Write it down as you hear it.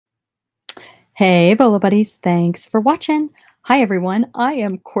Hey, Bolo Buddies. Thanks for watching. Hi, everyone. I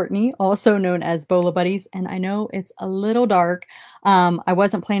am Courtney, also known as Bolo Buddies, and I know it's a little dark. I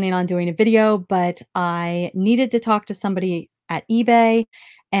wasn't planning on doing a video, but I needed to talk to somebody at eBay,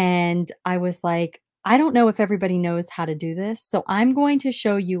 and I was like, I don't know if everybody knows how to do this, so I'm going to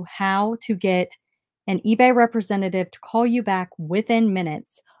show you how to get an eBay representative to call you back within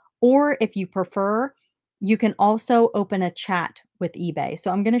minutes, or if you prefer, you can also open a chat with eBay.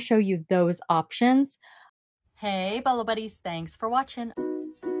 So I'm going to show you those options. Hey, Bolo Buddies. Thanks for watching.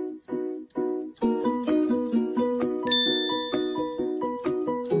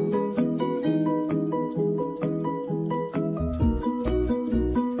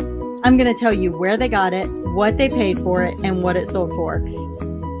 I'm going to tell you where they got it, what they paid for it, and what it sold for.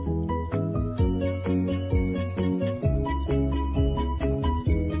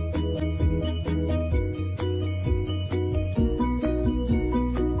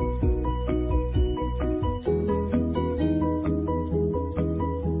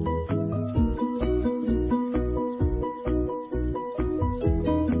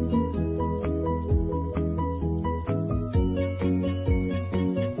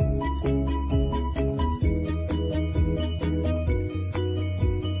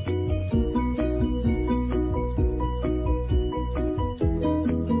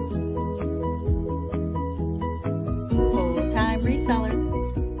 Full-time reseller.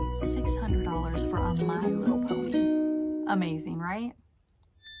 $600 for a My Little Pony. Amazing, right?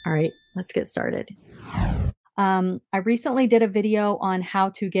 All right, let's get started. I recently did a video on how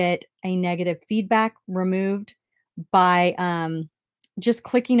to get a negative feedback removed by just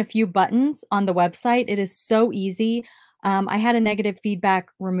clicking a few buttons on the website. It is so easy. I had a negative feedback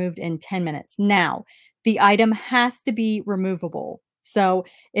removed in 10 minutes. Now, the item has to be removable. So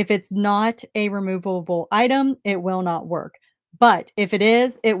if it's not a removable item, it will not work. But if it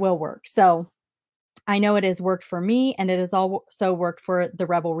is, it will work. So I know it has worked for me, and it has also worked for the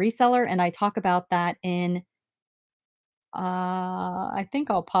Rebel reseller. And I talk about that in I think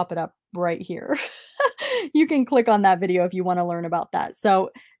I'll pop it up right here. You can click on that video if you wanna learn about that.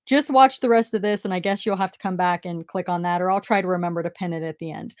 So, just watch the rest of this, and I guess you'll have to come back and click on that, or I'll try to remember to pin it at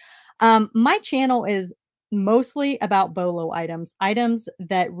the end. My channel is mostly about Bolo items, items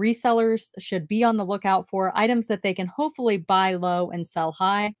that resellers should be on the lookout for, items that they can hopefully buy low and sell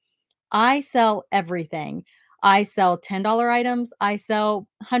high. I sell everything. I sell $10 items. I sell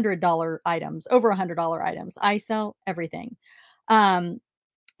 $100 items, over $100 items. I sell everything. Um,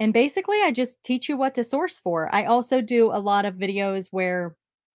 and basically, I just teach you what to source for. I also do a lot of videos where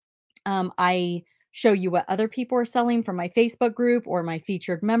I show you what other people are selling from my Facebook group or my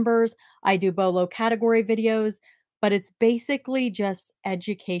featured members. I do Bolo category videos, but it's basically just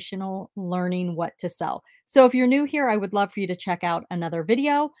educational, learning what to sell. So if you're new here, I would love for you to check out another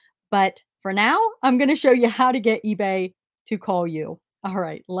video. But for now, I'm going to show you how to get eBay to call you. All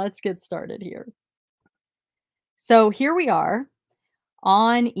right, let's get started here. So here we are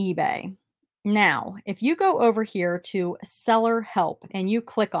on eBay. Now, if you go over here to seller help and you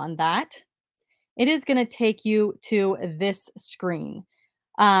click on that, it is going to take you to this screen.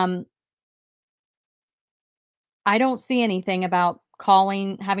 I don't see anything about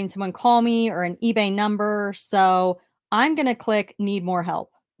having someone call me or an eBay number. So I'm going to click need more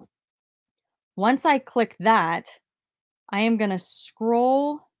help. Once I click that, I am going to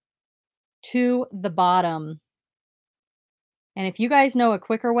scroll to the bottom. And if you guys know a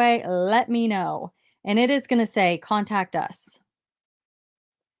quicker way, let me know. And it is going to say contact us.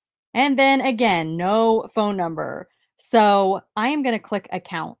 And then again, no phone number. So I am going to click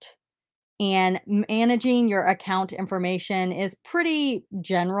account. And managing your account information is pretty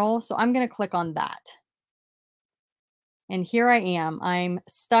general. So I'm going to click on that. And here I am. I'm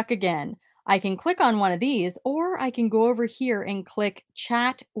stuck again. I can click on one of these, or I can go over here and click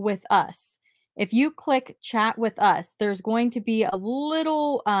chat with us. If you click chat with us, there's going to be a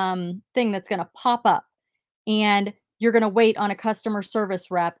little thing that's going to pop up, and you're going to wait on a customer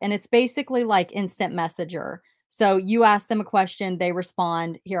service rep. And it's basically like instant messenger. So you ask them a question, they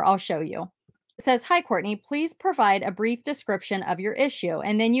respond. Here, I'll show you. It says, "Hi, Courtney, please provide a brief description of your issue."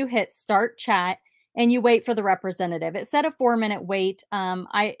 And then you hit start chat and you wait for the representative. It said a 4-minute wait.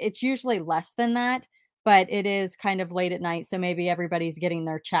 It's usually less than that, but it is kind of late at night. So maybe everybody's getting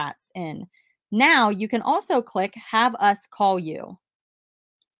their chats in. Now you can also click have us call you.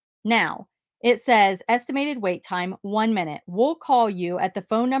 Now, it says estimated wait time 1 minute. We'll call you at the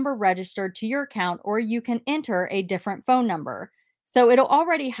phone number registered to your account, or you can enter a different phone number. So it'll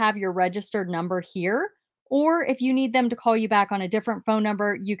already have your registered number here. Or if you need them to call you back on a different phone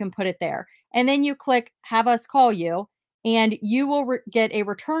number, you can put it there. And then you click have us call you, and you will get a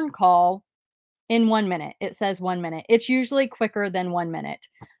return call In 1 minute. It says 1 minute. It's usually quicker than 1 minute,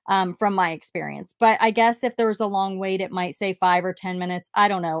 from my experience. But I guess if there was a long wait, it might say 5 or 10 minutes. I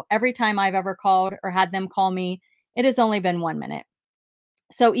don't know. Every time I've ever called or had them call me, it has only been 1 minute.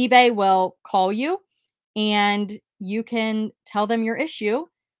 So eBay will call you and you can tell them your issue,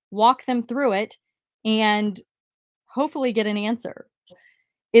 walk them through it, and hopefully get an answer.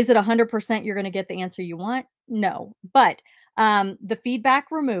 Is it 100% you're going to get the answer you want? No. But the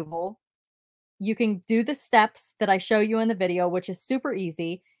feedback removal, you can do the steps that I show you in the video, which is super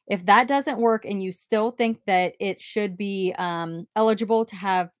easy. If that doesn't work and you still think that it should be eligible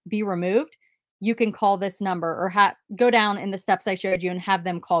to be removed, you can call this number or go down in the steps I showed you and have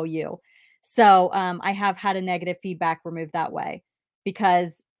them call you. So I have had a negative feedback removed that way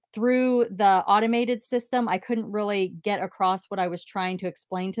because through the automated system, I couldn't really get across what I was trying to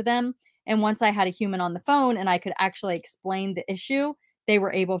explain to them. And once I had a human on the phone and I could actually explain the issue, they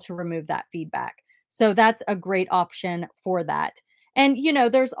were able to remove that feedback. So that's a great option for that. And,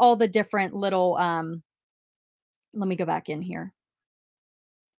 there's all the different little, let me go back in here.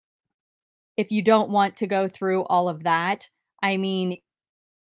 If you don't want to go through all of that, I mean,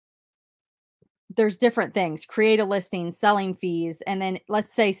 there's different things, create a listing, selling fees, and then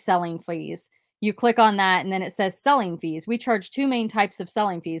let's say selling fees. You click on that and then it says selling fees. We charge two main types of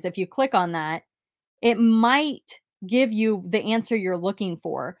selling fees. If you click on that, it might give you the answer you're looking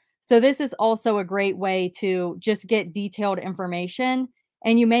for. So this is also a great way to just get detailed information,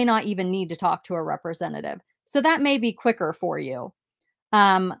 and you may not even need to talk to a representative. So that may be quicker for you.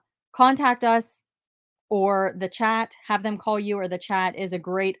 Contact us or the chat, have them call you, or the chat is a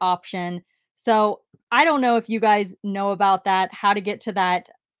great option. So I don't know if you guys know about that, how to get to that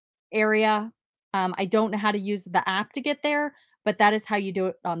area. I don't know how to use the app to get there, but that is how you do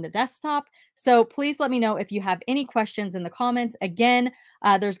it on the desktop. So please let me know if you have any questions in the comments. Again,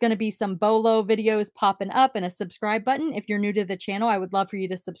 there's going to be some Bolo videos popping up and a subscribe button. If you're new to the channel, I would love for you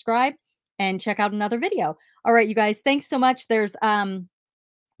to subscribe and check out another video. All right, you guys, thanks so much. There's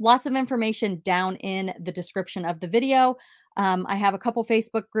lots of information down in the description of the video. I have a couple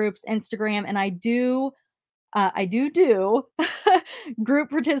Facebook groups, Instagram, and I do group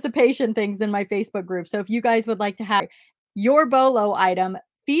participation things in my Facebook group. So if you guys would like to have your Bolo item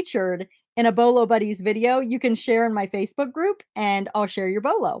featured in a Bolo Buddies video, you can share in my Facebook group and I'll share your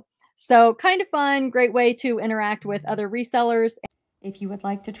Bolo. So kind of fun, great way to interact with other resellers. If you would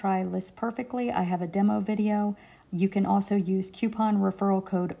like to try List Perfectly, I have a demo video. You can also use coupon referral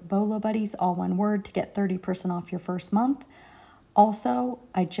code bolobuddies, all one word, to get 30% off your first month. Also,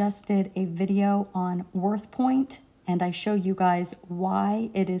 I just did a video on WorthPoint and I show you guys why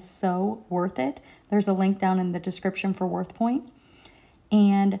it is so worth it. There's a link down in the description for WorthPoint.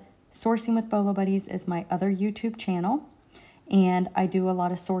 And Sourcing with Bolo Buddies is my other YouTube channel, and I do a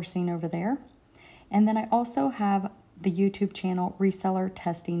lot of sourcing over there. And then I also have the YouTube channel Reseller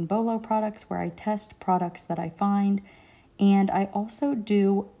Testing Bolo Products, where I test products that I find. And I also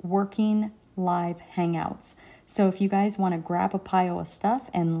do working live hangouts. So if you guys want to grab a pile of stuff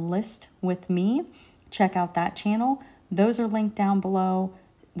and list with me, check out that channel. Those are linked down below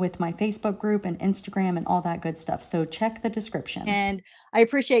with my Facebook group and Instagram and all that good stuff. So check the description. And I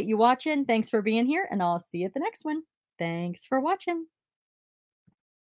appreciate you watching. Thanks for being here, and I'll see you at the next one. Thanks for watching.